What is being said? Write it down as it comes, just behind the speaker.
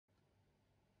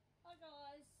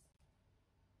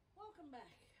welcome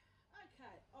back.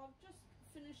 Okay, I've just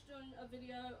finished doing a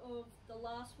video of the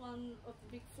last one of the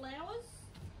big flowers.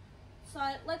 So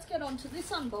let's get on to this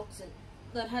unboxing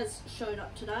that has showed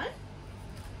up today.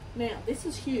 Now this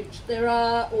is huge. There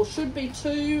are, or should be,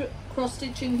 2 cross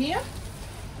stitch in here.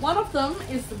 One of them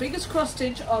is the biggest cross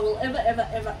stitch I will ever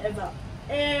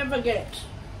get.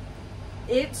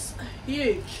 It's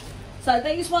huge. So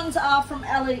these ones are from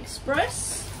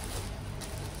AliExpress.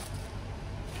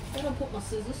 Where did I put my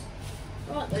scissors?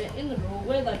 Right there, in the drawer.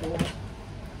 Where they go?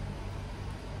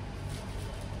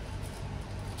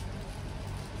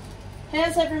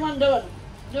 How's everyone doing?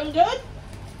 Doing good?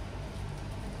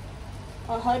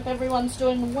 I hope everyone's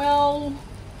doing well.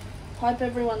 Hope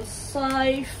everyone's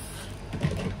safe.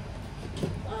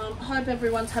 Hope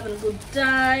everyone's having a good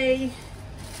day.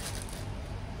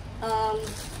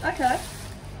 Okay.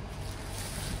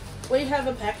 We have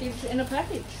a package in a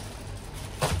package.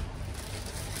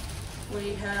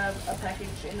 We have a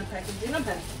package in a package in a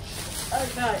package.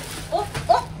 Okay. Oh!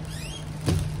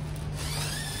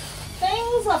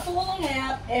 Things are falling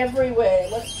out everywhere.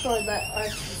 Let's try that over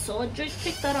to the side. Just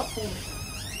pick that up for me.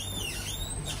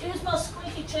 Here's my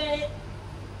squeaky chair.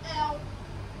 Ow.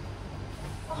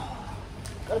 Oh,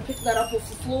 gotta pick that up off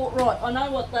the floor. Right, I know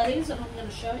what that is and I'm going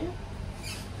to show you.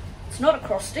 It's not a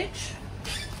cross stitch.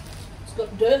 It's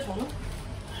got dirt on it.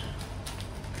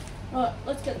 Right,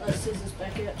 let's get those scissors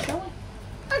back out, shall we?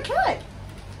 Okay.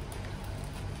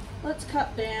 Let's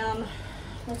cut down.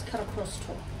 Let's cut across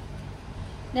top.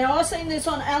 Now, I've seen this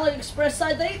on AliExpress.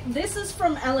 So this is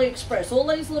from AliExpress. All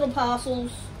these little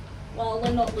parcels, well,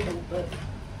 they're not little, but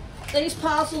these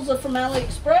parcels are from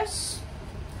AliExpress.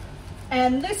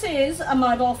 And this is a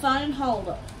mobile phone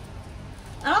holder.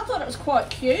 And I thought it was quite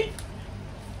cute.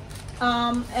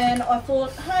 And I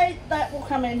thought, hey, that will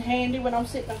come in handy when I'm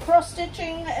sitting cross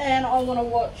stitching and I want to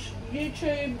watch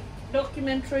YouTube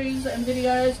documentaries and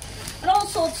videos and all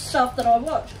sorts of stuff that I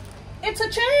watch. It's a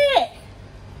chair!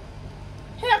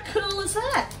 How cool is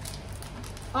that?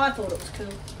 I thought it was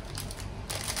cool.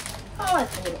 I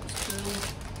thought it was cool.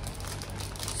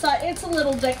 So it's a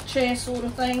little deck chair sort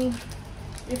of thing.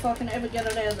 If I can ever get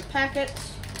it out of the packet.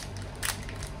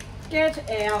 Get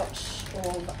out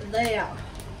of there.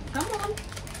 Come on.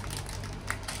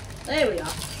 There we are.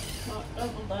 Right,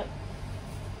 don't want that.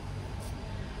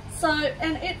 So,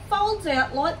 and it folds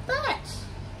out like that.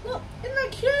 Look, isn't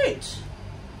that cute?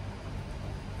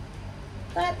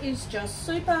 That is just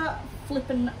super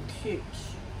flippin' cute.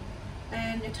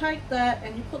 And you take that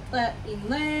and you put that in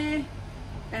there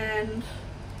and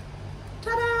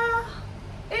ta-da!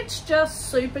 It's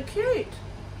just super cute.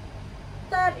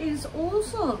 That is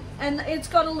awesome. And it's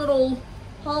got a little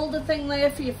holder thing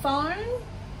there for your phone.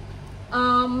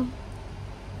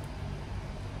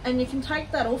 And you can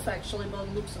take that off actually by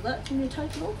the looks of that. Can you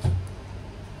take it off?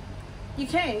 You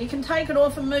can take it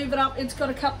off and move it up. It's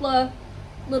got a couple of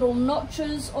little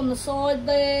notches on the side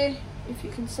there, if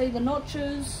you can see the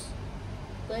notches.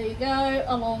 There you go,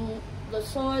 along the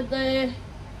side there.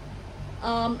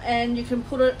 And you can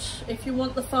put it, if you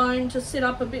want the phone to sit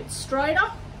up a bit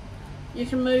straighter, you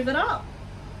can move it up.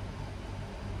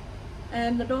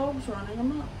 And the dog's running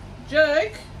amok.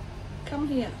 Joke, come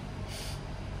here.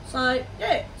 So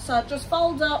yeah, so it just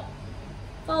folds up,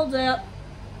 folds out,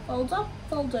 folds up,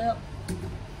 folds out,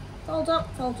 folds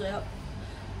up, folds out.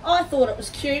 I thought it was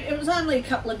cute. It was only a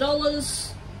couple of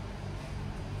dollars.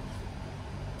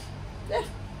 Yeah.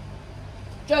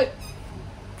 Joke,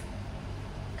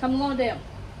 come lie down.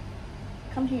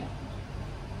 Come here.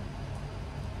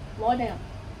 Lie down.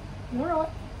 You alright?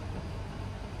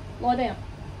 Lie down.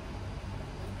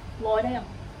 Lie down.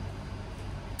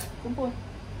 Good boy.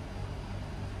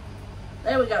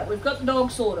 There we go. We've got the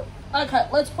dog sorted. Okay,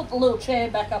 let's put the little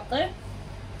chair back up there.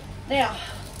 Now,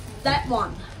 that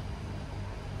one.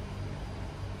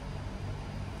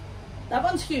 That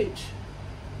one's huge.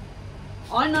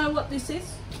 I know what this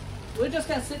is. We're just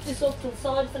going to sit this off to the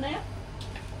side for now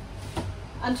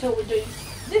until we do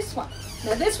this one.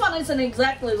 Now, this one isn't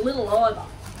exactly little either.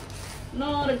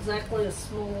 Not exactly a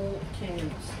small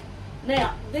canvas.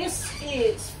 Now, this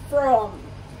is from,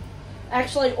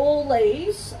 actually all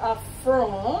these are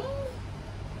from,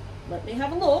 let me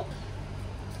have a look.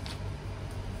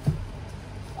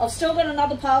 I've still got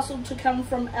another parcel to come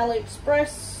from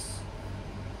AliExpress.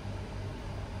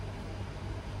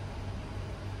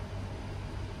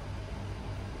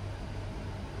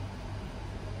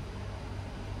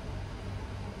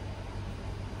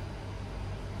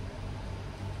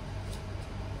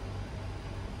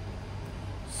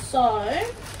 So,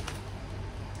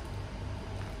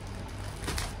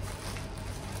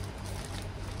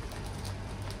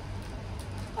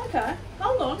 okay,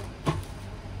 hold on.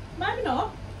 maybe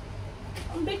not.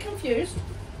 I'm a bit confused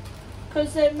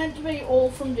because they're meant to be all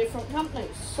from different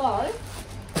companies. So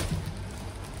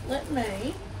let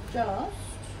me just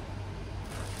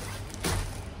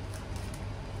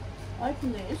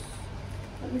open this.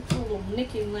 Let me put a little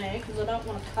nick in there because I don't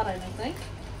want to cut anything.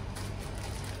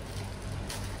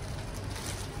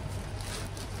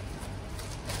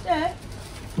 Yeah.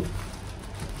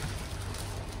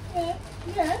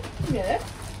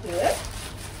 Yeah.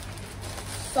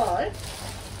 So,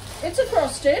 it's a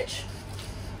cross stitch.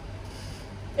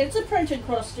 It's a printed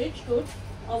cross stitch, good.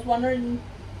 I was wondering.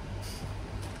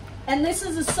 And this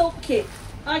is a silk kit.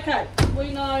 Okay,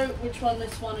 we know which one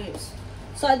this one is.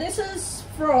 So this is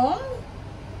from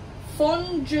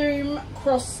Fonjoom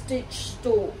Cross Stitch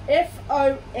Store.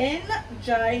 F-O-N-J-O-O-M.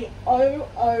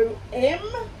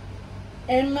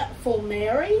 M for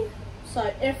Mary.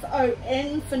 So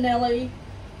F-O-N for Nelly.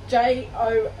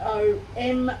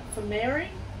 J-O-O-M for Mary.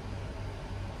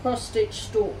 Cross Stitch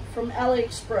Store from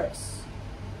AliExpress.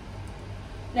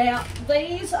 Now,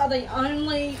 these are the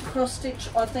only cross stitch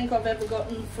I think I've ever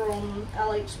gotten from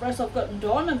AliExpress. I've gotten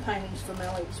diamond paintings from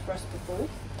AliExpress before.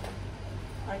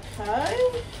 Okay,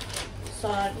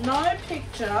 so no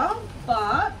picture,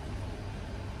 but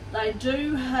they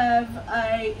do have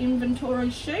a inventory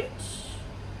sheet.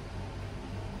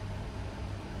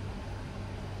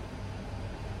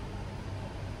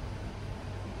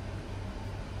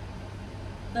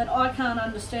 That I can't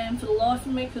understand for the life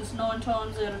of me because 9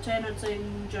 times out of 10 it's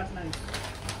in Japanese.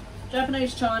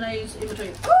 Japanese, Chinese, in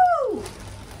between. Ooh!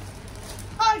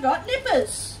 I got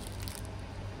nippers!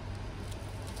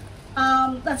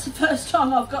 That's the first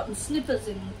time I've gotten snippers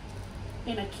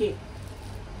in a kit.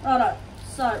 Righto,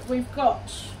 so we've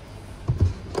got,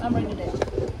 I'll bring it down.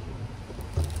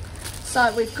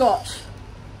 So we've got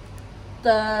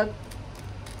the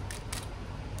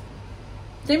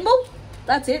thimble,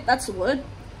 that's it, that's the word.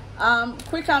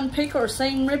 Quick unpick or a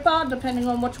seam ripper, depending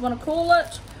on what you want to call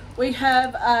it. We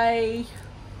have a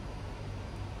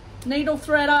needle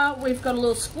threader. We've got a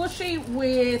little squishy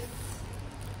with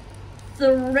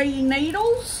 3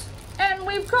 needles, and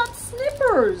we've got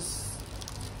snippers.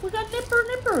 We've got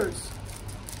nippers.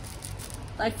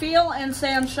 They feel and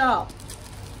sound sharp.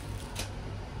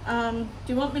 Do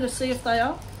you want me to see if they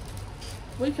are?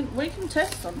 We can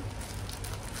test them.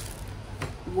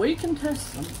 We can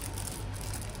test them.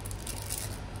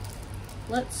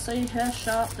 Let's see how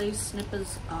sharp these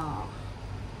snippers are.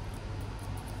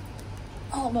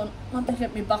 Hold on, let me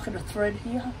get my bucket of thread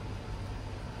here.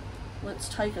 Let's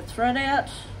take a thread out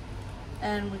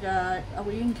and we go, are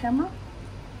we in camera?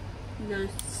 We go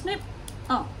snip.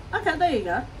 Oh, okay, there you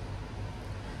go.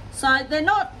 So they're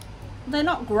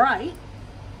not great,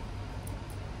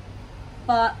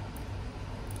 but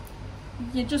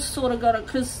you just sort of got to,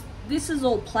 because this is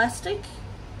all plastic,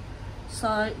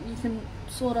 so you can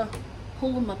sort of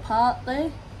pull them apart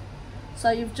there. So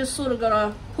you've just sort of got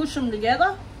to push them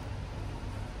together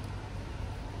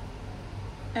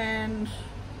and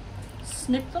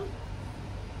snip them.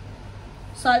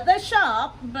 So they're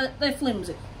sharp, but they're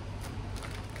flimsy.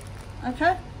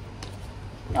 Okay?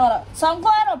 Right, so I'm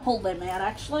glad I pulled them out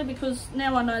actually, because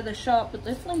now I know they're sharp but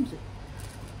they're flimsy.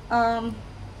 So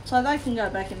they can go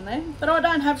back in there. But I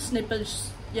don't have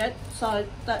snippers yet, so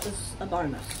that is a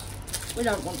bonus. We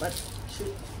don't want that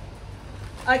shit.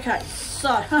 Okay,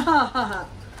 so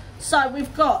so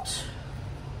we've got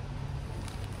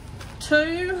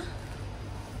 2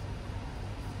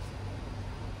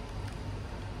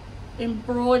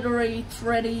 embroidery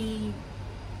thready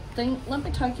thing. Let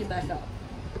me take you back up.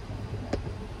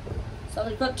 So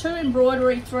we've got 2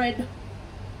 embroidery thread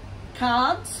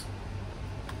cards.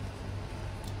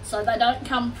 So they don't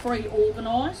come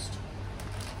pre-organised.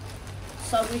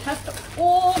 So we have to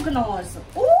organise them.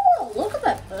 Oh, look at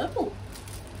that purple.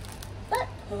 That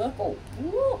purple,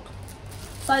 look.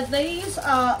 So these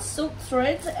are silk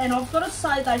threads, and I've got to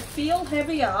say they feel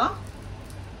heavier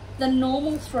than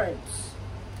normal threads.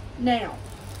 Now,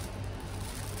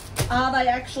 are they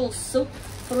actual silk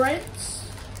threads?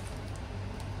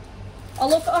 Oh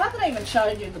look, I haven't even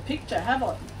showed you the picture, have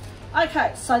I?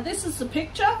 Okay, so this is the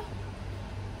picture.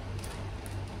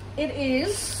 It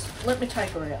is, let me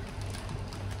take her out.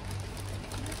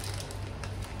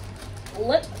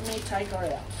 Let me take her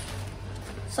out.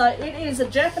 So it is a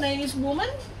Japanese woman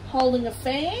holding a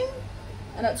fan,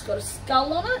 and it's got a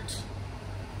skull on it.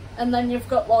 And then you've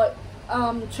got like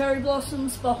cherry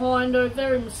blossoms behind her,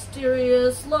 very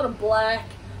mysterious, a lot of black.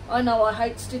 I know I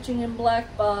hate stitching in black,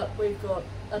 but we've got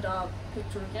a dark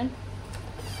picture again.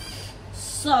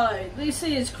 So this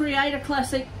is Create a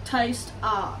Classic Taste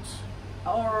Art.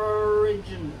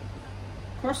 Origin.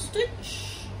 Cross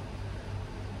stitch.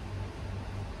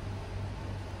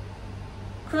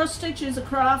 Cross stitch is a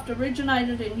craft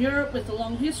originated in Europe with a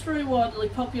long history, widely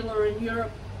popular in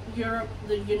Europe,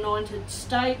 the United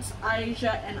States,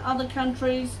 Asia and other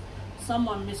countries.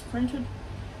 Someone misprinted.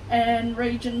 And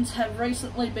regions have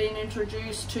recently been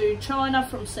introduced to China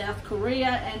from South Korea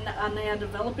and are now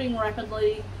developing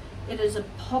rapidly. It is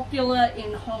popular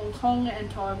in Hong Kong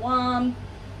and Taiwan.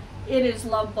 It is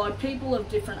loved by people of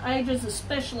different ages,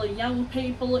 especially young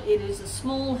people. It is a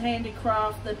small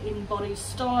handicraft that embodies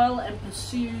style and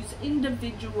pursues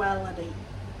individuality.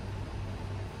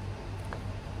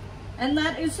 And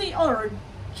that is the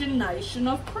origination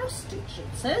of cross stitch,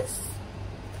 it says.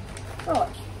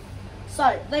 Right,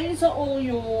 so these are all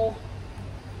your,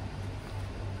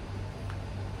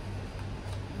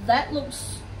 that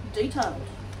looks detailed.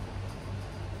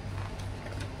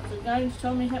 Is it going to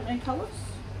tell me how many colours?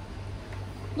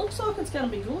 Looks like it's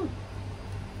going to be good.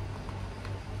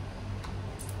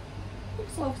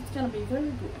 Looks like it's going to be very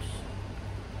good.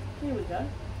 Here we go.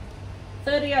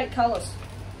 38 colours.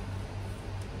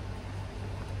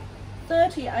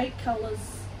 38 colours.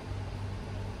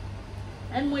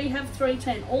 And we have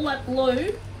 310. All that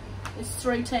blue is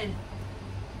 310.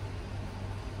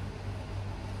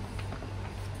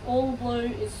 All blue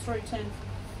is 310.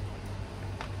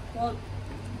 What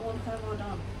have I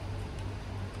done?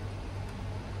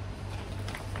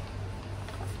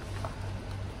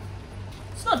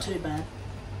 It's not too bad.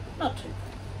 Not too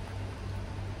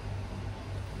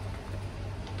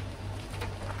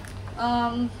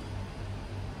bad.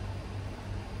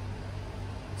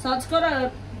 So it's got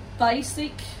a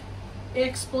basic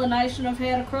explanation of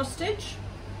how to cross stitch.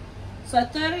 So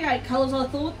 38 colours. I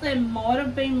thought there might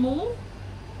have been more.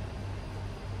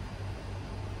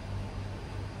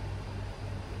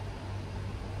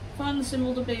 Find the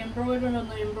symbol to be embroidered on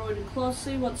the embroidered cloth.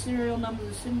 See what serial number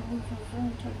the symbol is.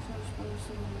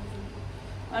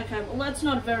 Okay, well that's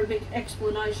not a very big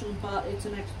explanation, but it's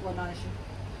an explanation.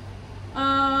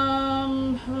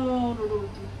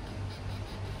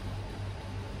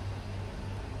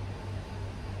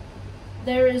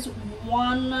 There is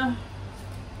one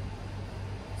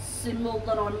symbol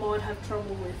that I might have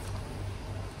trouble with,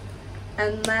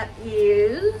 and that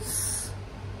is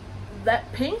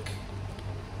that pink.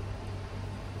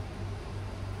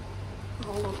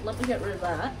 Hold on, let me get rid of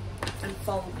that and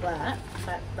fold that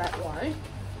back that way.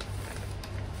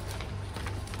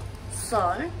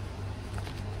 So,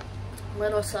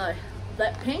 let us say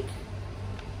that pink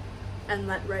and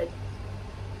that red.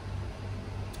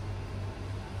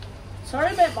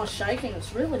 Sorry about my shaking,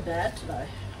 it's really bad today.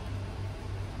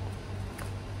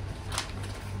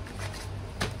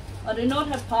 I do not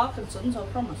have Parkinson's, I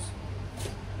promise.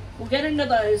 We'll get into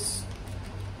those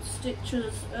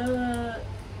stitches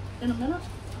in a minute.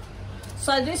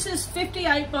 So this is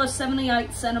 58 by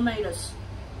 78 centimetres.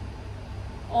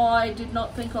 I did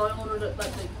not think I ordered it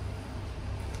that big.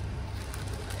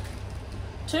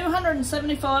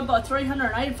 275 by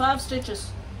 385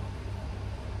 stitches.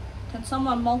 Can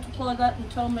someone multiply that and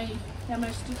tell me how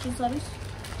many stitches that is?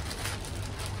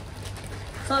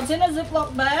 So it's in a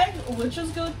Ziploc bag, which is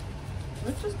good.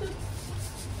 Which is good.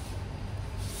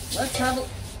 Let's have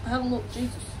a look.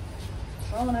 Jesus.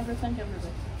 Throwing everything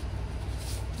everywhere.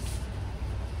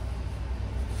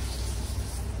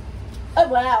 Oh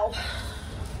wow.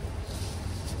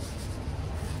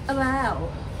 Oh wow.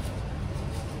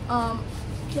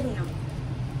 Get out.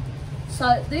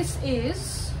 So this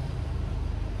is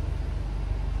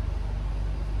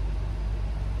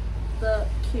the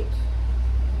kit.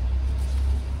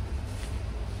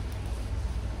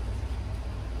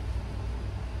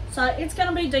 So it's going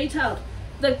to be detailed.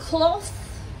 The cloth,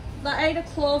 the Ada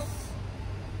cloth,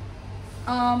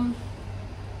 I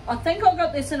think I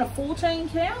got this in a 14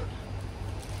 count.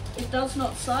 It does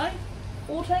not say.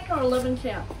 14 or 11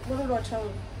 count. What did I tell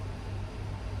you?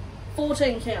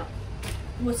 14 count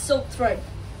with silk thread.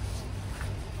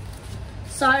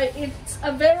 So it's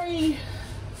a very,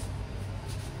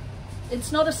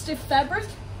 it's not a stiff fabric.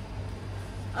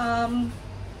 And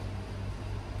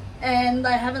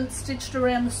they haven't stitched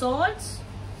around the sides.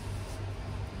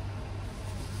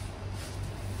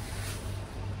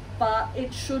 But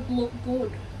it should look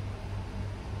good,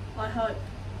 I hope.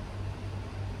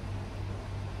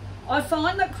 I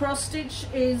find that cross stitch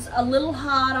is a little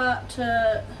harder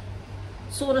to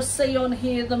sort of see on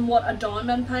here than what a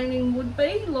diamond painting would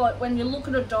be. Like when you look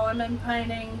at a diamond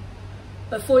painting,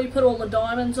 before you put all the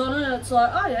diamonds on it, it's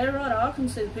like, oh yeah, right, I can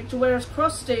see the picture. Whereas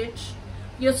cross stitch,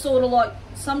 you're sort of like,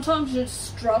 sometimes you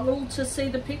struggle to see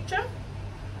the picture.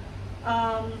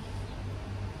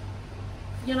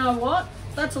 You know what?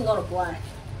 That's a lot of black.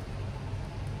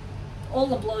 All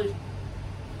the blue.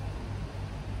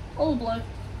 All the blue.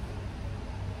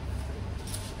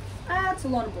 That's a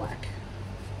lot of black.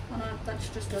 I know, that's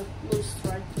just a loose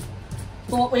thread.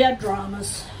 Thought we had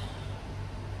dramas.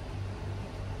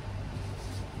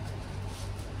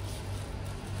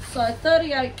 So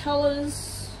 38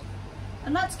 colours,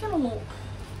 and that's going to look,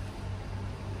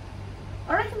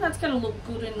 I reckon that's going to look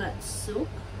good in that silk.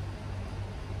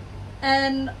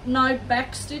 And no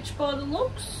back stitch by the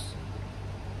looks.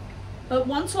 But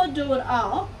once I do it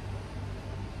up,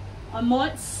 I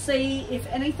might see if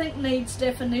anything needs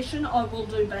definition, I will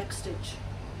do back stitch.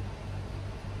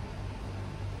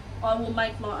 I will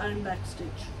make my own back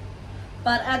stitch.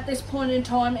 But at this point in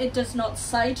time, it does not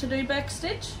say to do back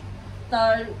stitch,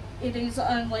 though it is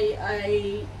only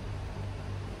a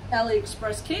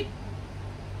AliExpress kit.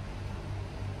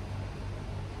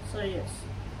 So yes.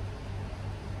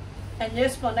 And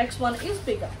yes, my next one is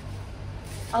bigger.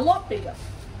 A lot bigger.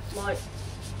 Like,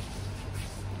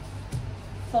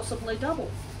 possibly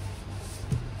double.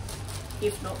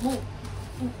 If not more.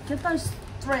 Get those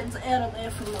threads out of there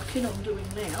from the kit I'm doing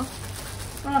now.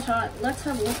 Righto, let's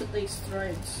have a look at these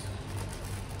threads.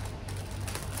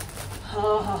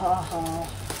 Ha ha ha ha.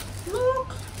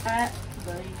 Look at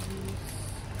these.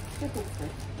 Get off there.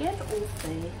 Get off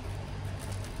there.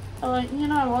 Oh, you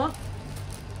know what?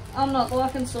 I'm not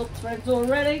liking silk threads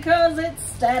already because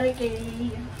it's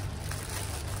staticky.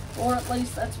 Or at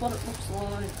least that's what it looks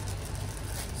like.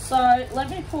 So let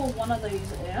me pull one of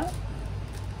these out.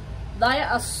 They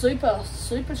are super,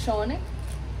 super shiny.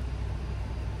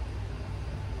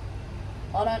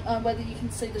 I don't know whether you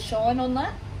can see the shine on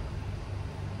that.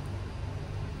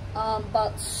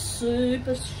 But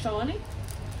super shiny.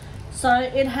 So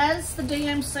it has the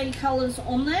DMC colours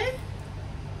on there.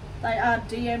 They are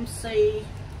DMC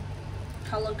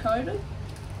colour coded.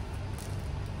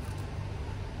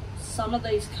 Some of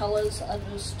these colours are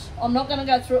just, I'm not going to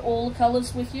go through all the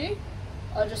colours with you.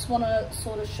 I just want to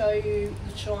sort of show you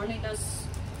the shininess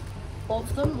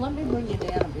of them. Let me bring you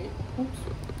down a bit. Oops.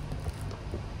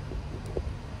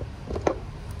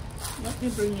 Let me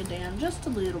bring you down just a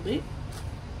little bit.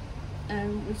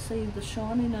 And we see the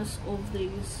shininess of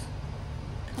these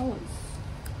colours.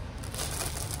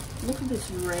 Look at this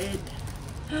red.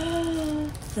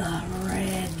 The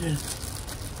red.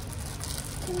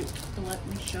 Quick, let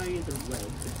me show you the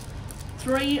red.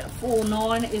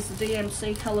 349 is the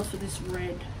DMC colour for this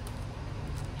red.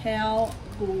 How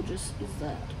gorgeous is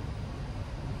that?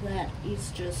 That is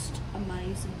just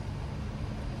amazing.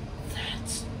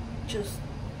 That's just...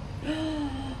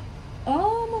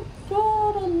 Oh my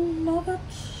god, I love it.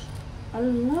 I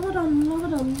love it, I love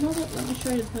it, I love it. Let me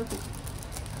show you the purple.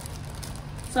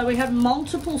 So we have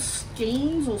multiple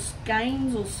skeins or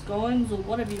skeins or skeins or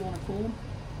whatever you want to call them.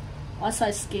 I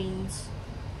say skeins.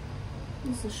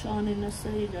 There's the shininess,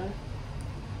 there you go.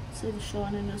 See the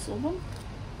shininess of them?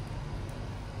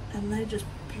 And they're just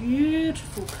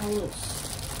beautiful colours.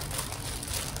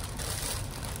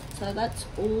 So that's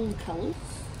all the colours.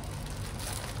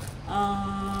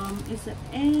 Is there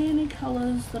any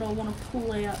colours that I want to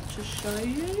pull out to show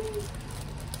you?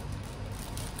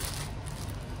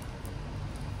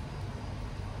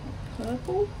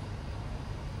 Purple,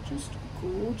 just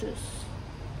gorgeous,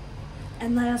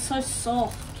 and they are so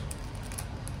soft.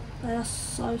 They are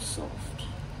so soft.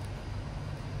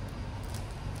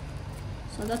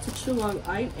 So that's a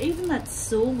 208. Even that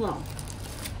silver.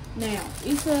 Now,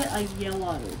 is there a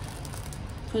yellow?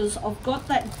 Because I've got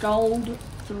that gold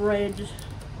thread.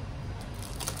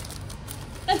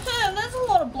 There's a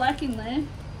lot of black in there.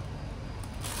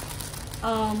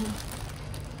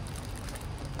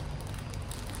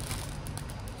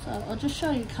 So I'll just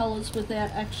show you colours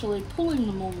without actually pulling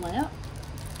them all out.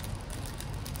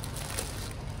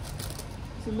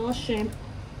 It's a nice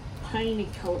champagne-y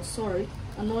colour, sorry,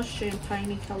 a nice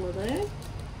champagne-y colour there.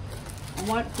 I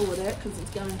won't pull it out because it's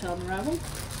going to unravel,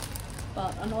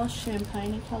 but a nice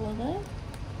champagne-y colour there.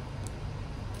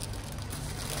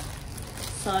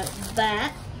 So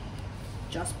that,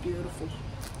 just beautiful.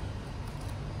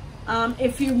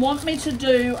 If you want me to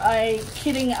do a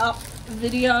kitting up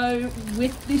video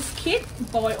with this kit,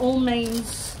 by all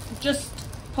means just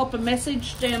pop a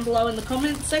message down below in the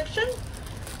comment section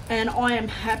and I am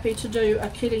happy to do a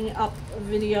kitting up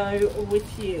video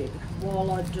with you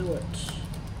while I do it,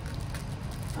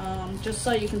 just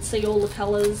so you can see all the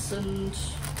colours. And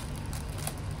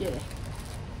yeah,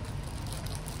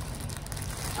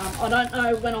 I don't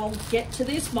know when I'll get to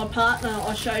this. My partner,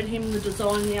 I showed him the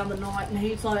design the other night and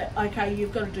he's like, okay,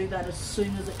 you've got to do that as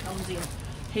soon as it comes in.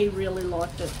 He really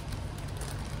liked it.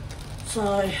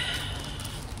 So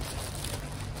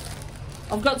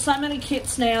I've got so many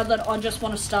kits now that I just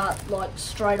want to start like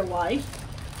straight away,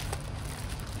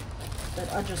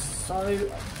 that are just so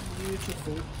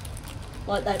beautiful.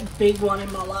 like that big one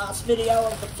in my last video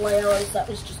of the flowers. That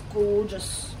was just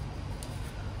gorgeous.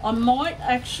 I might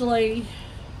actually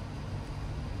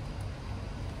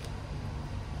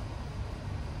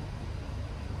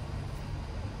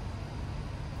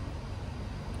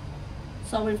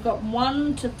so we've got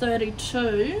 1 to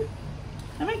 32.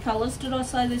 How many colours did I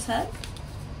say this had?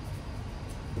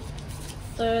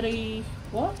 30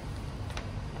 what?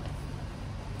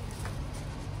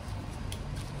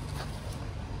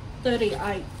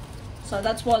 38. So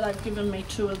that's why they've given me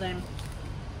 2 of them.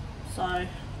 So I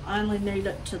only need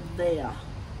it to there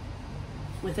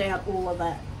without all of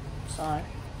that. So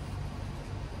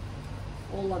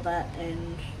all of that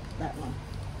and that one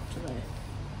to there.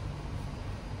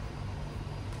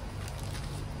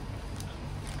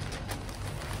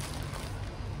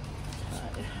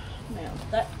 Okay, now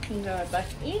that can go back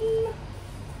in.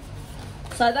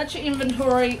 So that's your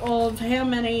inventory of how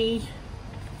many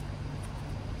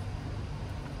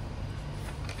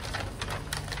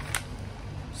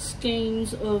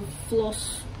skeins of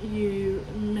floss you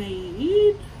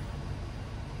need.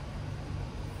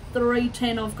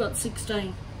 310, I've got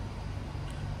 16.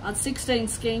 16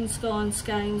 skeins,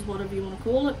 skeins, whatever you want to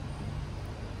call it.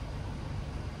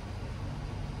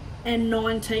 And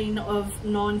 19 of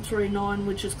 939,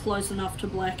 which is close enough to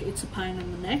black. It's a pain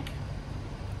in the neck.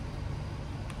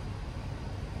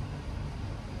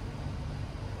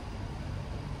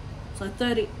 So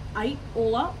 38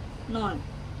 all up? No.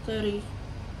 38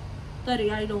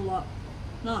 all up.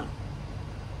 No.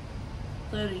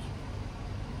 30.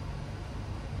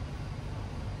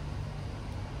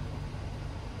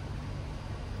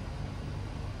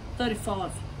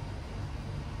 35.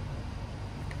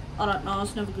 I don't know, I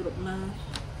was never good at math.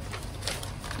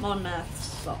 My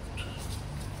maths sucked.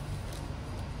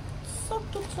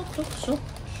 Sucked.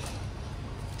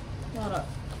 Righto.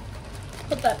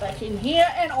 Put that back in here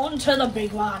and on to the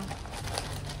big one.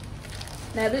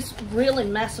 Now this really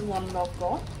massive one that I've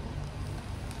got,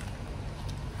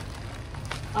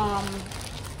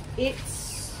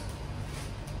 it's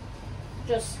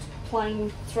just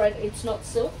plain thread, it's not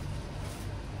silk,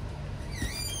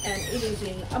 and it is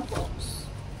in a box.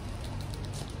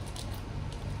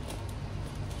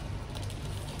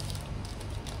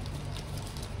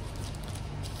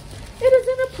 It is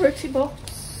in a pretty box.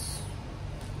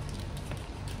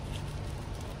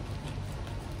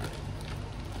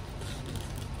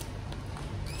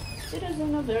 It is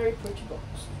in a very pretty box.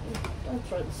 Don't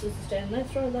throw the scissors down there,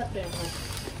 throw that down there.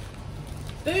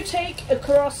 Boutique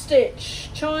Cross Stitch,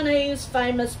 Chinese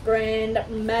famous brand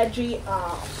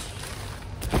MAGIART.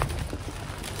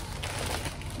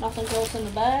 Nothing else in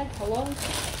the bag, hello?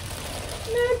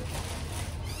 No.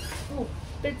 Oh,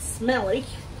 bit smelly.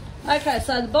 Okay,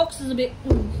 so the box is a bit,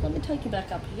 let me take you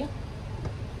back up here.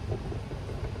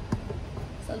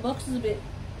 So the box is a bit,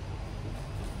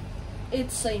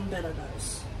 it's seen better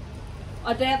days.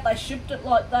 I doubt they shipped it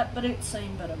like that, but it's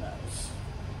seen better days.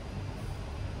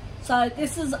 So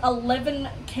this is 11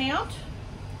 count.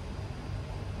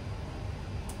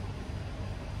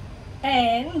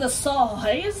 And the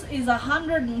size is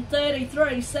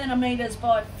 133 centimetres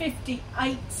by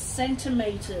 58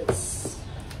 centimetres.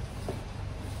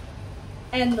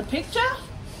 And the picture,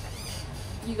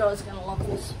 you guys are going to love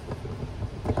this.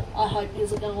 I hope you are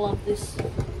going to love this.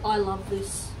 I love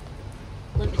this.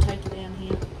 Let me take it down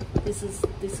here. This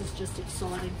is just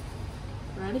exciting.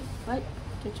 Ready? Wait,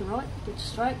 get you right, get you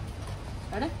straight.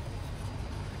 Ready?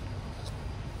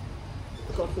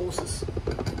 Got horses.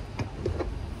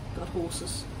 Got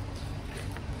horses.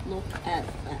 Look at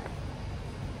that.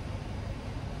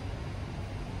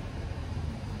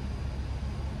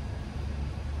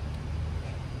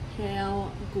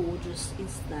 How gorgeous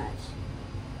is that?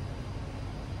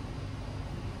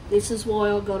 This is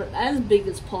why I got it as big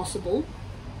as possible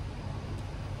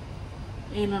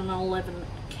in an 11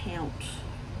 count.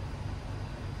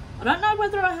 I don't know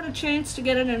whether I had a chance to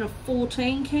get it in a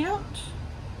 14 count.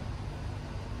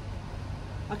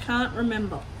 I can't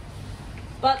remember.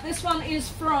 But this one is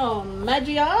from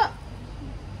MAGIART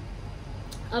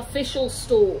official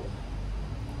store.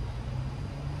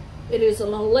 It is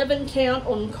an 11 count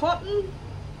on cotton,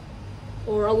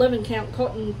 or 11 count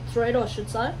cotton thread I should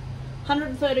say.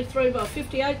 133 by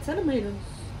 58 centimetres.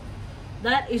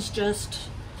 That is just,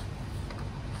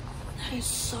 that is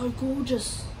so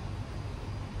gorgeous.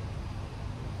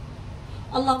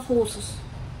 I love horses.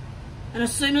 And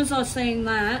as soon as I seen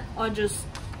that, I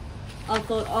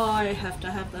thought, oh, I have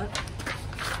to have that.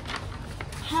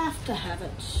 Have to have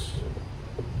it.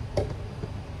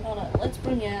 Alright, let's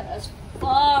bring it out as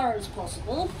far as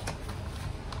possible.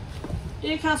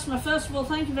 Dear customer, first of all,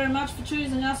 thank you very much for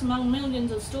choosing us among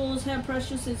millions of stores. How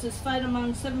precious is this fate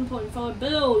among 7.5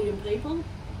 billion people?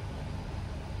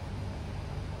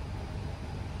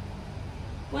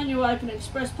 When you open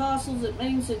express parcels, it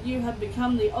means that you have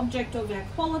become the object of our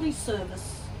quality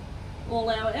service. All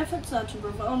our efforts are to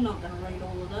provide... I'm not going to read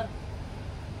all of that.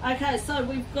 Okay, so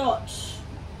we've got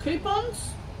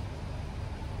coupons.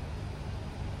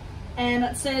 And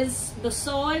it says,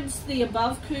 besides the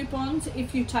above coupons,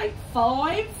 if you take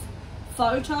 5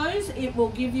 photos, it will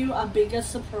give you a bigger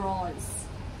surprise.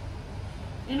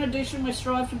 In addition, we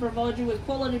strive to provide you with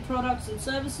quality products and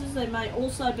services. There may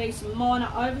also be some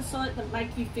minor oversight that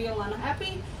make you feel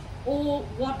unhappy. Or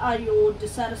what are your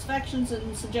dissatisfactions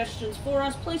and suggestions for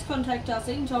us? Please contact us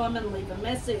anytime and leave a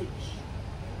message.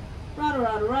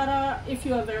 Rada. If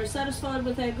you are very satisfied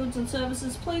with our goods and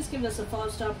services, please give us a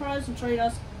 5-star praise and treat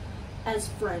us as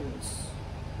friends.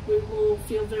 We will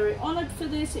feel very honoured for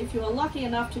this. If you are lucky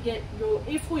enough to get your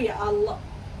if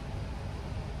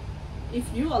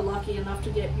you are lucky enough to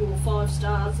get your 5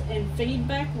 stars and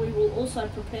feedback, we will also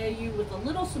prepare you with a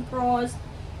little surprise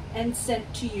and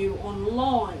sent to you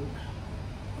online.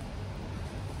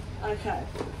 Okay.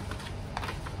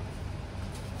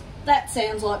 That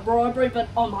sounds like bribery, but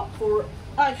I'm up for it.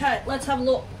 Okay, let's have a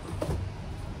look.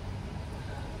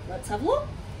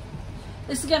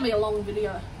 This is going to be a long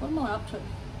video. What am I up to?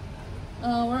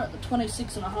 We're at the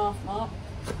 26.5 mark.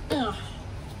 Ugh.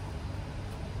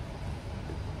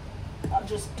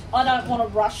 I don't want to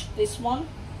rush this one.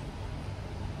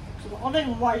 So I've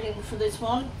been waiting for this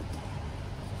one.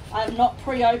 I have not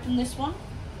pre-opened this one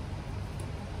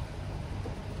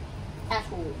at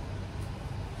all.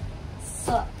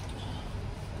 So,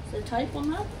 is there tape on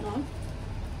that? No.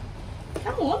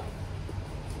 Come on.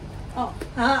 Oh,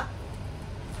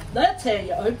 that's how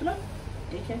you open it.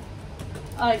 Okay.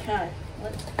 Okay,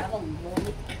 let's have a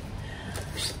look.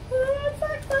 Oh, I'm so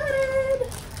excited.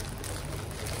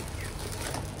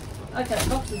 Okay,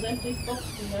 box is empty. Box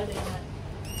can go down there.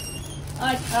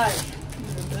 Okay.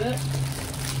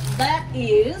 That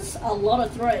is a lot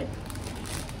of thread.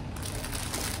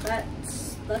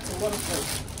 That's a lot of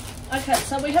thread. Okay,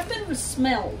 so we have a bit of a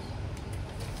smell.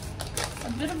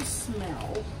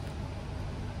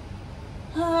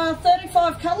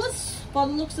 35 colours by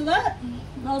the looks of that.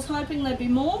 I was hoping there'd be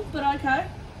more, but okay.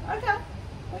 Okay,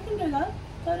 we can do that.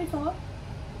 35.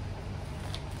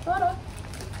 Righto.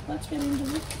 Let's get into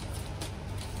this.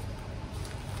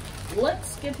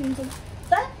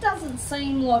 That doesn't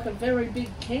seem like a very big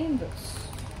canvas.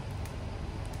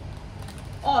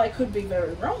 Oh, I could be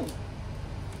very wrong.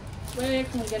 Where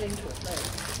can we get into it there?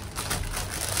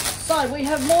 So we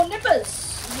have more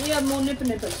nippers. We have more nippers.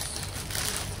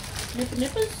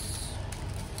 Nippers.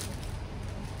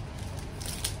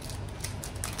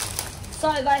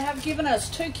 So they have given us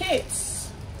 2 kits.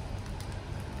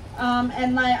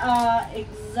 And they are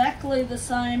exactly the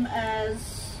same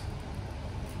as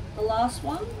the last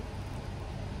one.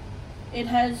 It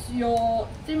has your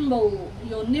thimble,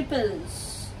 your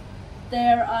nippers.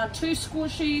 There are 2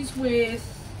 squishies with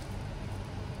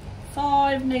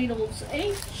 5 needles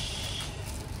each.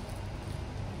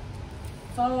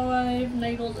 5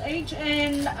 needles each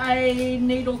and a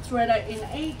needle threader in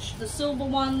each. The silver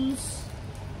ones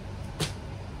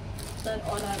that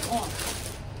I don't want.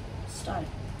 Stay.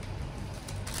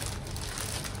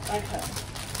 Okay.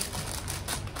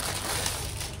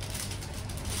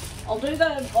 I'll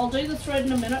do the thread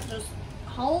in a minute. Just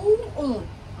hold on.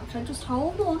 Okay, just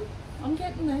hold on. I'm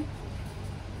getting there.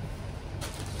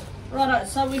 Righto,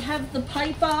 so we have the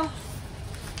paper.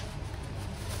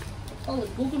 Oh, the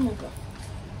googa mooga.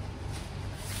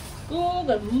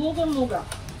 Googa mooga mooga.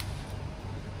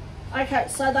 Okay,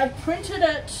 so they printed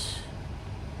it.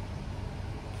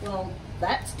 Well,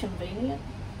 that's convenient.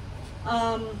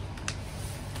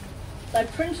 They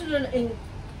printed it in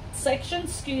sections.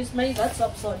 Excuse me, that's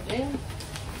upside down.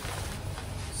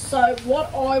 So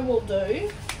what I will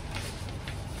do,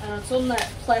 and it's on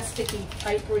that plasticky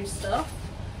papery stuff,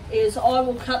 is I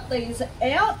will cut these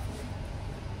out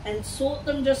and sort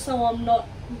them just so I'm not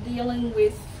dealing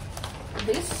with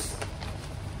this.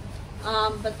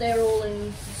 But they're all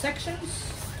in sections.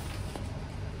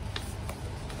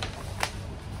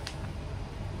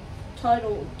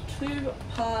 Total 2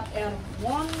 part out of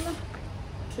 1,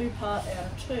 2 part out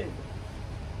of 2.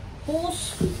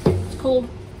 Horse, it's called,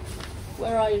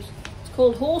 where are you? It's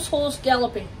called Horse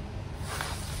Galloping.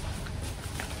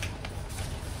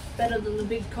 Better than the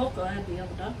big cock I had the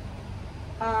other day.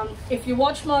 If you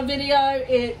watch my video,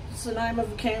 it's the name of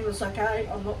the canvas, okay?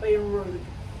 I'm not being rude.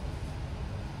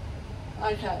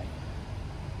 Okay.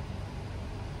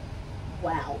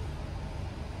 Wow.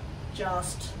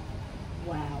 Just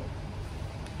Wow.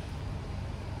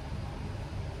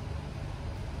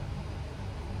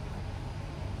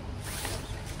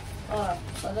 Alright,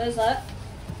 so there's that.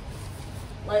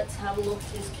 Let's have a look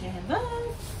at this canvas.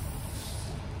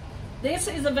 This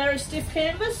is a very stiff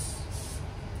canvas.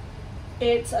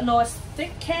 It's a nice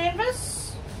thick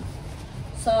canvas.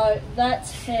 So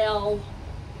that's how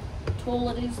tall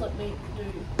it is. Let me do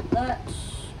that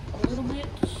a little bit.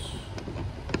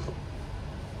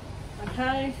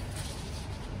 Okay.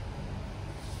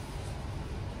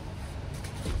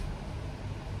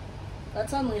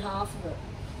 That's only half of it.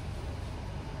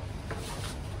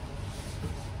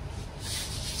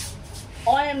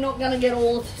 I am not going to get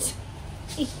all of this.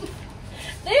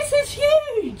 This is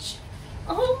huge.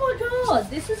 Oh my god,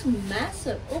 this is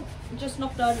massive. Oh, just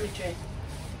knocked over the chair.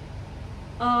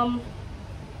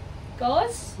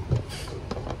 Guys,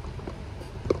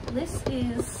 this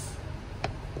is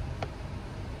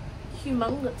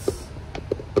humongous.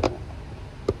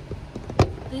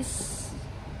 This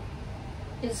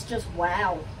is just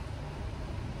wow.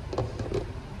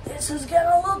 This is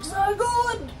gonna look so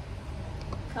good.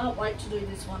 Can't wait to do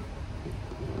this one.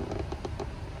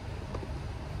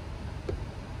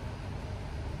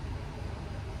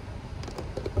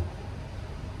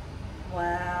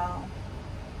 Wow.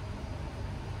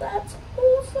 That's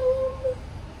awesome.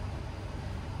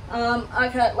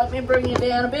 Okay, let me bring you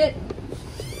down a bit.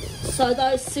 So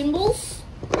those symbols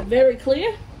are very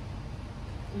clear.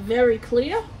 Very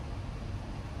clear.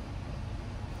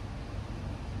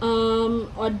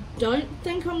 I don't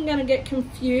think I'm going to get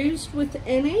confused with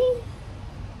any,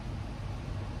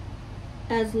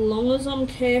 as long as I'm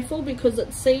careful, because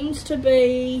it seems to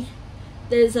be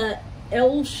there's a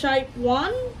L-shaped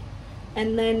one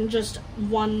and then just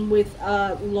one with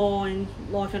a line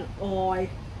like an eye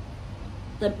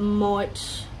that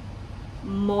might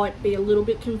be a little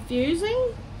bit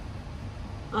confusing.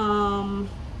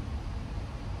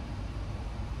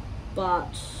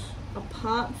 But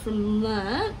apart from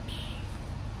that,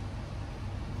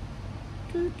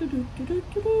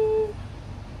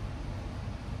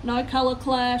 no colour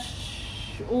clash.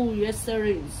 Oh yes there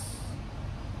is.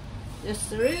 Yes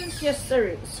there is, yes there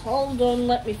is. Hold on,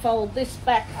 let me fold this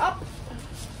back up.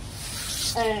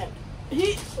 And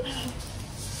here.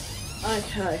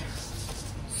 Okay.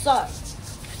 So,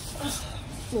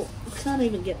 look, I can't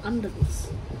even get under this.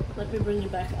 Let me bring you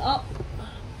back up.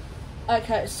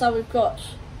 Okay, so we've got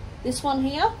this one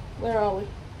here. Where are we?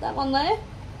 That one there.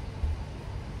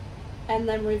 And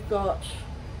then we've got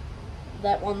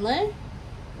that one there,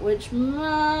 which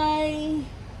may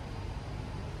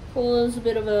cause a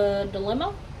bit of a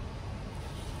dilemma,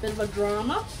 a bit of a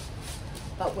drama,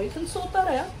 but we can sort that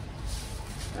out.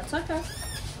 That's okay.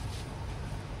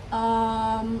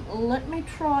 Let me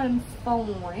try and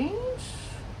find,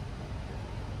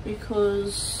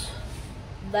 because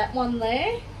that one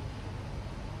there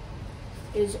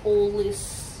is all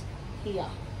this here.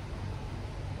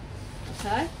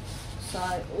 Okay,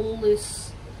 so all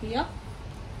this here,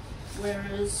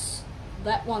 whereas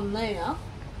that one there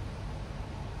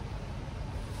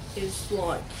is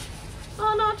like,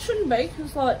 oh no, it shouldn't be,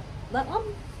 it's like that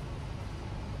one,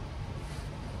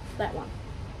 that one.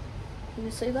 Can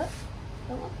you see that?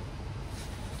 That one?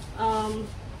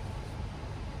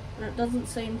 And it doesn't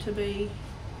seem to be,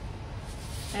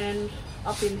 and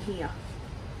up in here.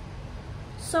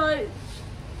 So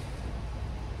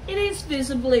it is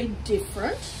visibly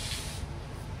different.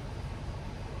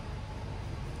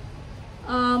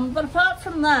 But apart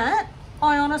from that,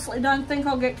 I honestly don't think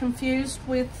I'll get confused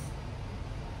with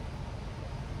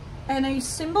any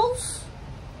symbols.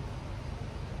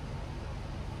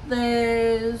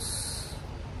 There's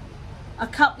a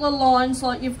couple of lines,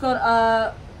 like you've got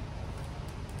a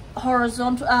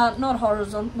horizontal, not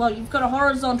horizontal, well, you've got a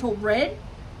horizontal red,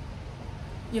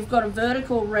 you've got a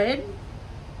vertical red,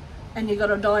 and you've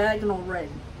got a diagonal red.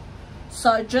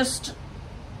 So just,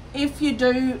 if you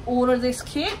do order this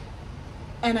kit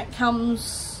and it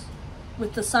comes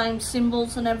with the same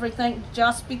symbols and everything,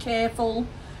 just be careful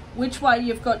which way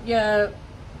you've got your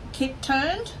kit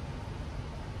turned.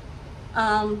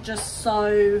 Just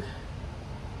so,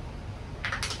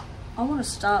 I want to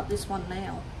start this one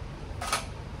now.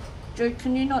 Dude,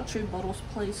 can you not chew bottles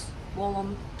please while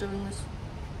I'm doing this?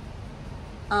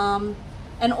 And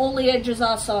all the edges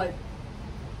are sewed.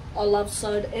 I love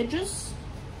sewed edges.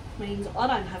 Means I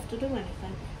don't have to do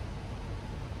anything.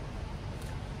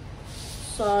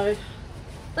 So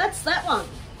that's that one.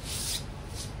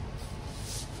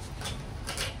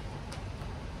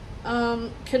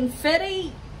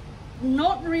 Confetti,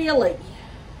 not really.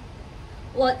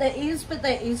 Like there is, but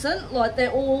there isn't. Like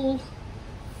they're all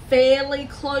fairly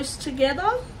close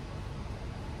together.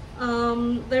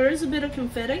 There is a bit of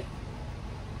confetti,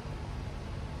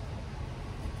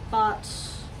 but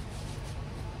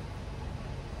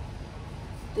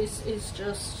this is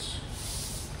just,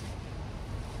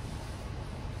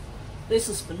 this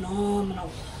is phenomenal.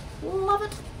 Love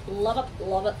it, love it,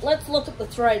 love it. Let's look at the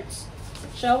threads,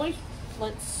 shall we?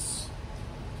 Let's,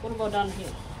 what have I done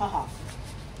here? Haha.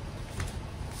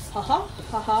 Haha,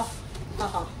 haha,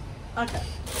 haha. Okay,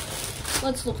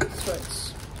 let's look at the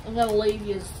threads. I'm going to leave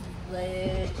you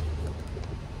there.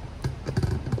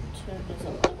 Turn this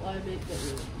up that way a bit, get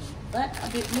rid of that a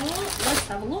bit more. Let's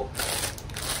have a look.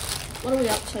 What are we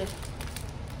up to?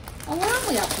 Oh, we're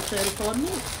only up to 35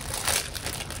 minutes.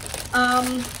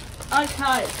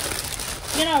 Okay.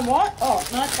 You know what? Oh,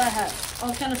 no, they have. I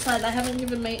was going to say, they haven't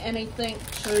given me anything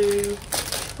to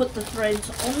put the threads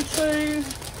onto.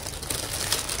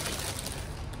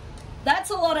 That's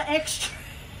a lot of extras.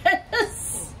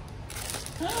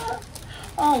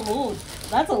 Oh, Lord.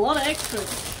 That's a lot of extras.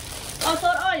 I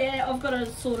thought, oh, yeah, I've got to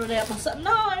sort it out myself.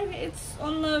 No, it's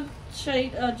on the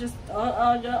sheet. I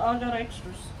got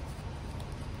extras.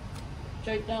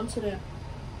 Jake, down, sit down.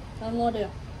 Don't lie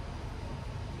down.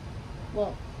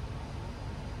 What?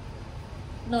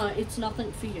 No, it's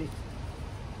nothing for you.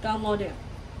 Don't lie down.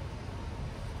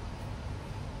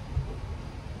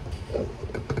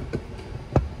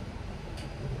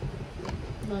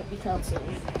 No, you can't see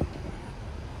me.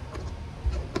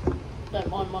 Don't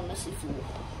mind my messy floor.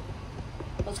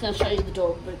 I was going to show you the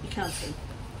dog, but you can't see.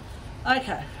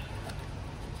 Okay.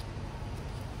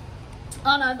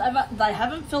 Oh no, they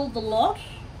haven't filled the lot,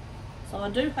 so I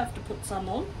do have to put some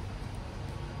on.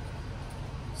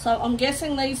 So I'm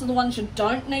guessing these are the ones you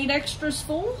don't need extras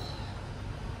for.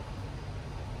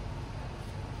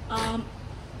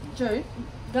 Jude,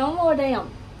 go and lie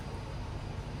down.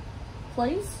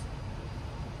 Please.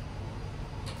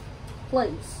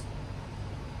 Please.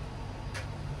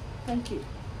 Thank you.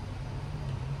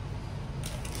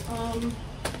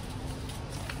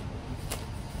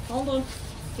 Hold on.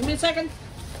 Give me a second.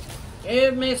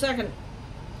 Give me a second.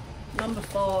 Number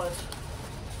 5.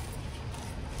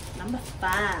 Number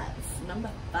 5. Number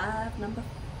 5. Number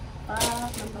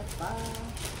 5. Number 5.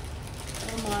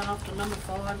 What am I after? Number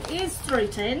 5 is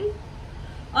 310.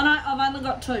 Oh no, I've only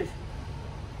got 2.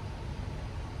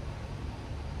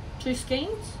 2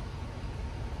 skeins.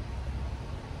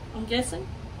 I'm guessing.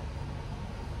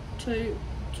 2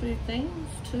 things.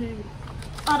 2.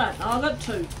 I don't know. I got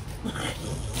 2.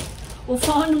 We'll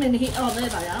find them in here. Oh, there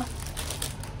they are.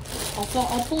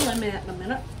 I'll pull them out in a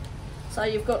minute. So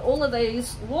you've got all of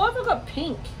these. Why have I got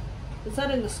pink? Is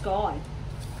that in the sky?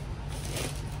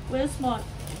 Where's my...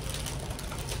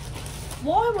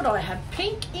 Why would I have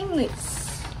pink in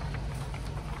this?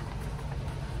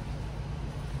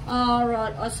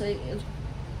 Alright, I see.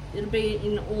 It'll be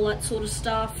in all that sort of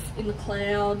stuff. In the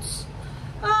clouds.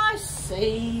 I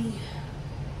see.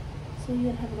 So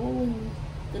you'd have it all in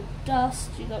the dust.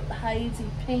 You've got the hazy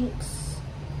pinks.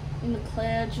 In the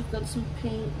clouds you've got some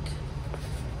pink.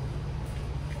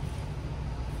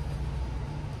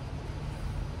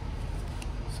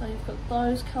 So you've got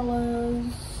those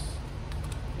colours.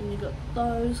 And you've got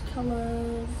those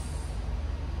colours.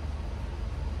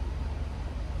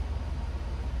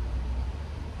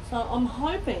 So I'm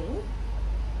hoping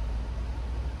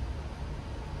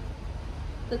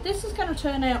that this is going to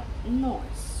turn out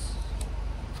nice.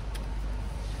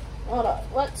 Alright,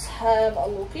 let's have a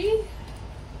looky.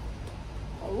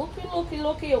 A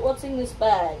looky at what's in this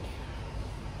bag.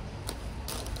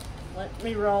 Let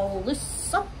me roll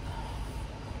this up.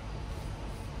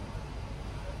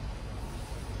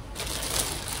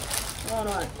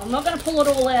 Alright, I'm not going to pull it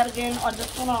all out again. I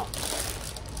just want to...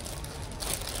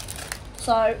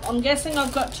 So, I'm guessing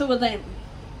I've got 2 of them.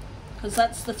 Because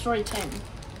that's the 310.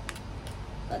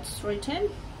 That's 310.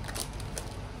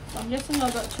 So I'm guessing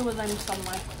I've got 2 of them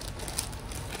somewhere.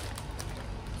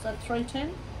 Is that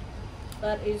 310?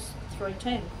 That is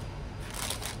 310.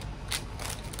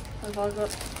 Have I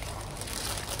got...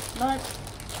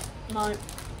 Nope.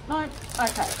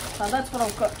 Okay, so that's what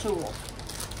I've got 2 of.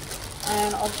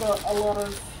 And I've got a lot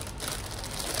of...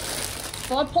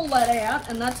 So I pull that out,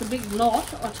 and that's a big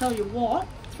knot. I tell you what,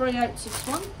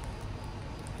 3861.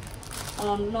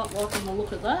 I'm not liking the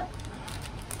look of that.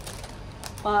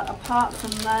 But apart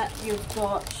from that, you've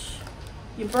got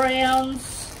your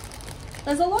browns.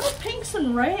 There's a lot of pinks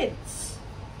and reds.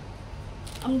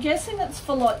 I'm guessing it's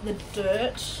for like the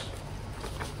dirt.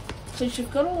 Because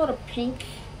you've got a lot of pink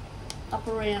up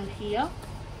around here.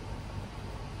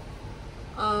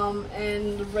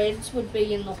 And the reds would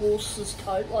be in the horse's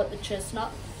coat, like the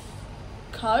chestnut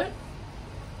coat.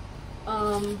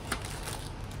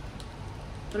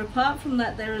 But apart from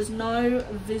that, there is no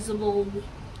visible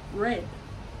red.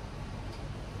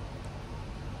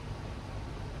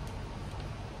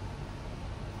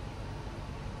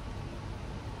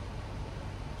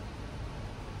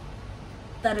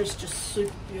 That is just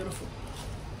super beautiful.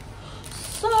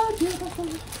 So beautiful.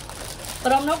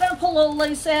 But I'm not going to pull all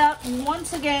these out.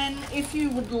 Once again, if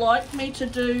you would like me to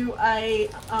do a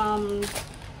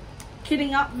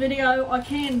kitting up video, I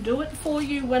can do it for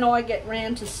you when I get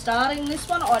round to starting this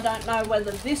one. I don't know whether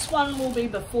this one will be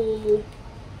before...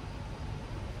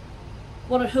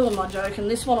 who am I joking?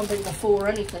 This one will be before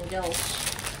anything else.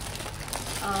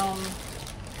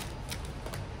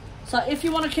 So if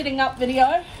you want a kitting up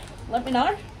video, let me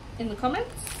know in the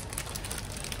comments.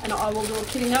 And I will do a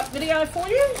kitting up video for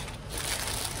you.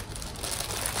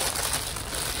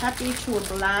 Happy to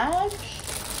oblige.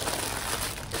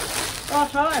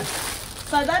 Righto.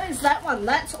 So that is that one.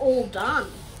 That's all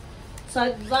done.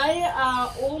 So they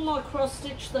are all my cross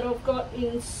stitch that I've got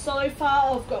in so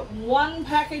far. I've got one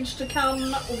package to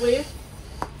come with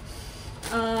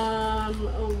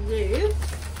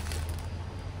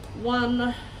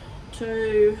 1,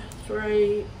 2,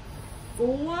 3,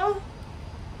 4,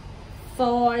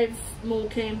 5 more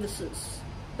canvases,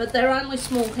 but they're only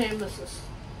small canvases.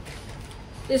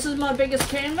 This is my biggest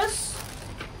canvas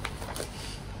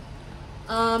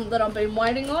that I've been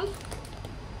waiting on,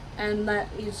 and that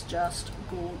is just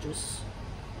gorgeous.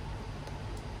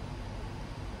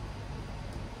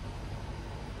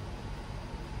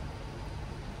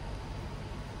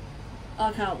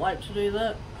 I can't wait to do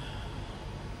that.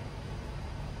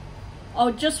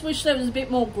 I just wish there was a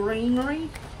bit more greenery.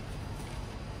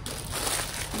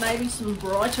 Maybe some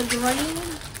brighter green.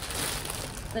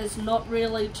 There's not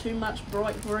really too much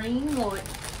bright green, like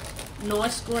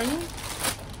nice green.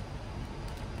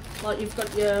 Like you've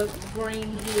got your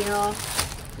green here,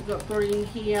 you've got green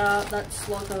here, that's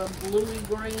like a bluey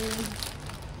green.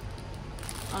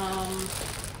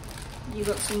 You've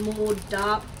got some more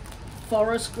dark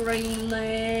forest green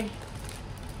there.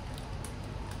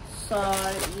 So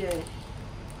yeah.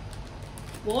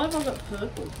 Why have I got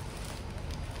purple?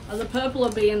 Oh, the purple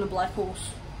will be in the black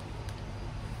horse.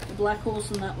 The black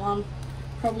horse and that one.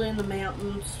 Probably in the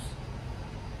mountains.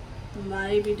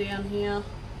 Maybe down here.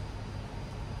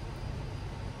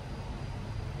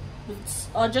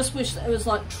 I just wish there was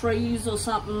like trees or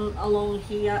something along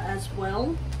here as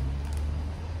well.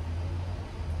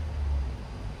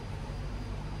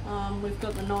 We've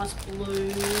got the nice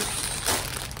blues.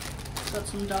 Got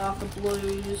some darker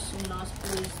blues, some nice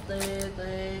blues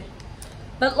there.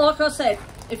 But like I said,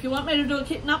 if you want me to do a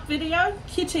kitting up video,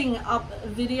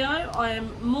 I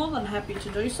am more than happy to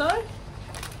do so.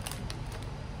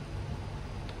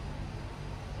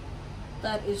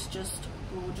 That is just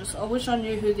gorgeous. I wish I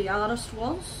knew who the artist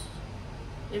was.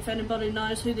 If anybody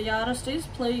knows who the artist is,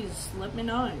 please let me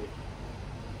know.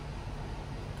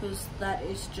 Because that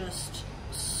is just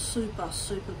super,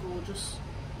 super gorgeous.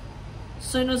 As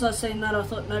soon as I seen that, I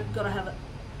thought, nope, gotta have it.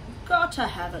 Got to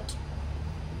have it.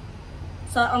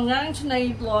 So I'm going to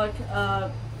need like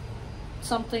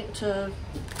something to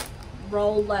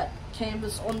roll that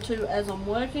canvas onto as I'm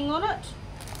working on it.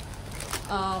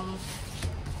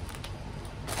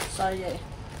 So yeah,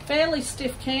 fairly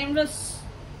stiff canvas,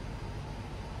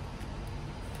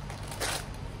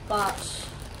 but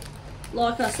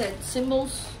like I said,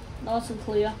 symbols nice and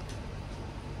clear.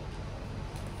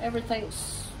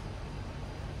 Everything's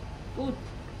good.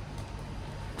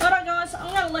 Alright guys,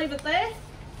 I'm going to leave it there.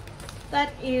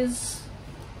 That is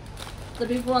the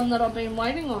big one that I've been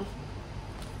waiting on.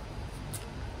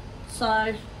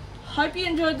 So, hope you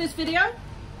enjoyed this video.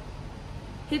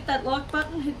 Hit that like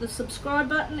button, hit the subscribe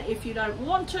button. If you don't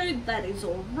want to, that is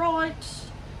alright.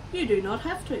 You do not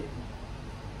have to.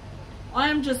 I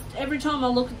am just, every time I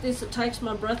look at this, it takes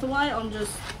my breath away. I'm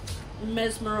just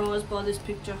mesmerised by this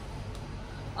picture.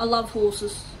 I love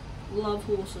horses. Love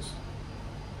horses.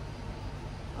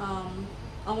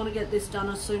 I want to get this done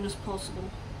as soon as possible.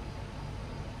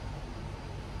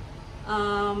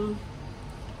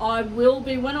 I will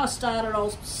be, when I start it,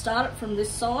 I'll start it from this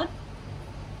side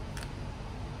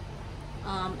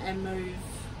and move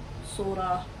sort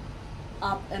of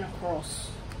up and across.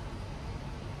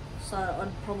 So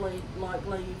I'd probably like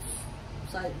leave,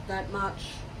 say, that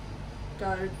much,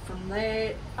 go from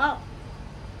there up,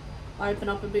 open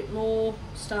up a bit more,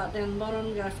 start down the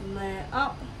bottom, go from there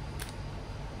up,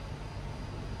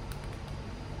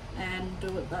 and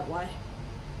do it that way.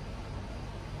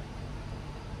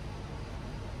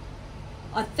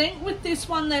 I think with this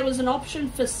one there was an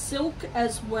option for silk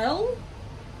as well,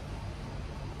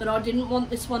 but I didn't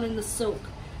want this one in the silk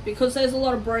because there's a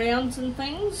lot of browns and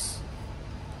things.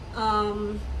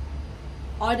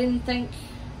 I didn't think,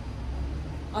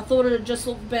 I thought it would just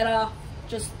look better,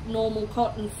 just normal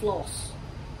cotton floss.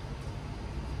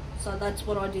 So that's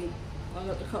what I did. I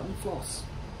got the cotton floss.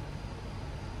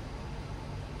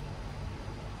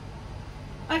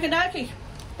 Okie dokie.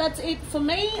 That's it for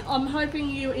me. I'm hoping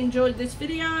you enjoyed this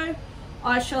video.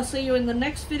 I shall see you in the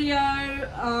next video.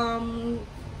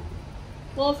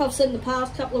 Like I've said in the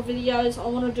past couple of videos, I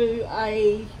want to do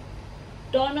a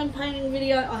diamond painting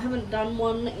video. I haven't done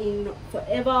one in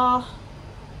forever,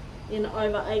 in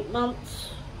over 8 months.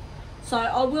 So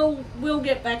I will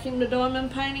get back into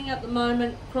diamond painting. At the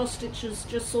moment, cross stitch has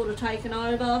just sort of taken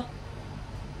over.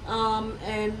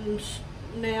 And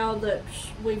now that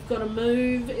we've got to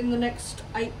move in the next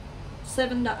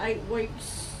 7 to 8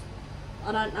 weeks,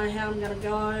 I don't know how I'm going to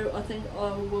go. I think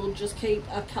I will just keep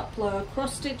a couple of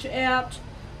cross stitch out.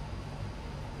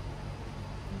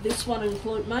 This one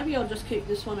include, maybe I'll just keep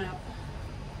this one out.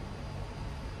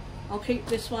 I'll keep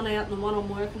this one out and the one I'm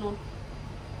working on,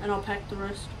 and I'll pack the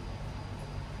rest.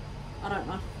 I don't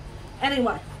know.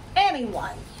 Anyway,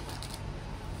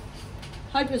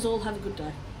 hope you all have a good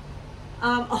day.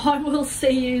 I will see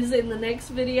you in the next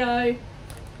video.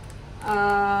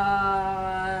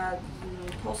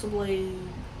 Possibly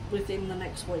within the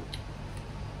next week.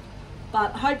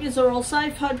 But hope yous are all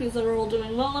safe, hope yous are all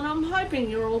doing well, and I'm hoping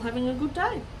you're all having a good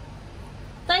day.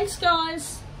 Thanks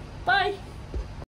guys. Bye.